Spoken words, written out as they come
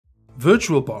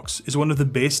VirtualBox is one of the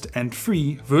best and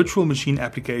free virtual machine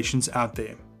applications out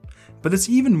there. But it's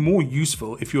even more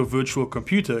useful if your virtual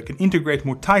computer can integrate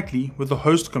more tightly with the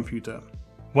host computer.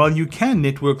 While you can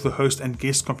network the host and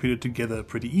guest computer together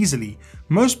pretty easily,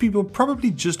 most people probably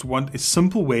just want a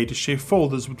simple way to share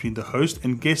folders between the host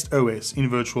and guest OS in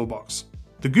VirtualBox.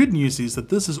 The good news is that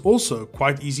this is also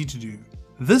quite easy to do.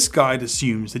 This guide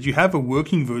assumes that you have a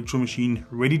working virtual machine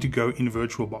ready to go in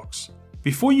VirtualBox.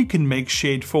 Before you can make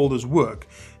shared folders work,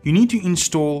 you need to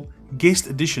install guest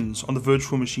editions on the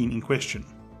virtual machine in question.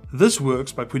 This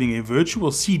works by putting a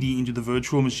virtual CD into the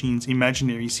virtual machine's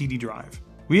imaginary CD drive.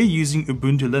 We are using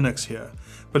Ubuntu Linux here,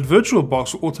 but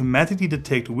VirtualBox will automatically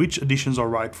detect which editions are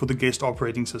right for the guest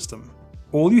operating system.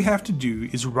 All you have to do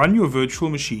is run your virtual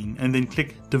machine and then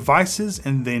click Devices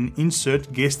and then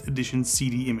Insert Guest Edition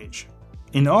CD image.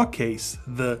 In our case,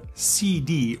 the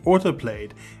CD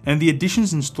autoplayed and the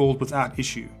editions installed without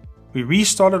issue. We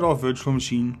restarted our virtual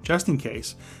machine just in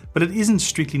case, but it isn't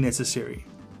strictly necessary.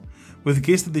 With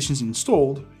guest editions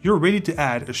installed, you're ready to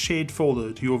add a shared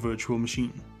folder to your virtual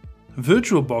machine.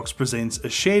 VirtualBox presents a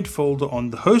shared folder on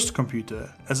the host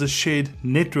computer as a shared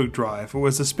network drive or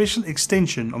as a special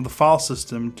extension of the file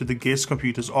system to the guest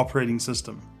computer's operating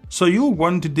system. So you'll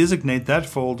want to designate that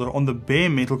folder on the bare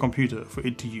metal computer for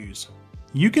it to use.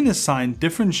 You can assign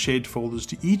different shared folders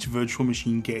to each virtual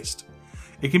machine guest.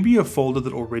 It can be a folder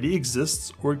that already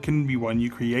exists, or it can be one you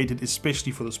created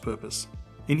especially for this purpose.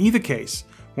 In either case,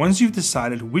 once you've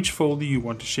decided which folder you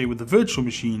want to share with the virtual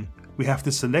machine, we have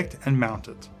to select and mount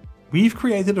it. We've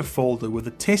created a folder with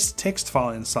a test text file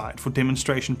inside for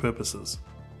demonstration purposes.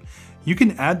 You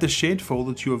can add the shared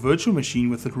folder to your virtual machine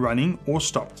with it running or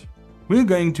stopped. We're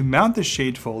going to mount the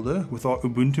shared folder with our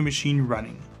Ubuntu machine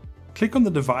running. Click on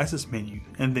the Devices menu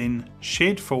and then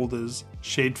Shared Folders,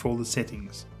 Shared Folder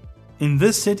Settings. In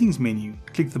this Settings menu,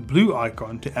 click the blue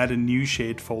icon to add a new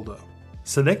shared folder.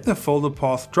 Select the folder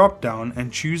path drop-down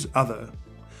and choose Other.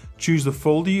 Choose the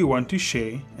folder you want to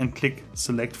share and click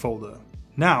Select Folder.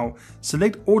 Now,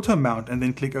 select Auto Mount and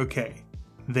then click OK.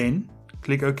 Then,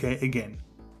 click OK again.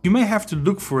 You may have to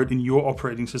look for it in your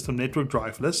operating system network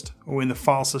drive list or in the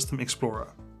File System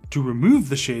Explorer. To remove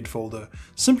the shared folder,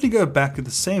 simply go back to the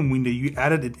same window you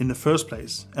added it in the first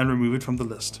place and remove it from the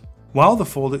list. While the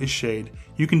folder is shared,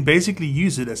 you can basically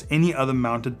use it as any other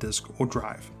mounted disk or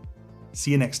drive.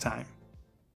 See you next time.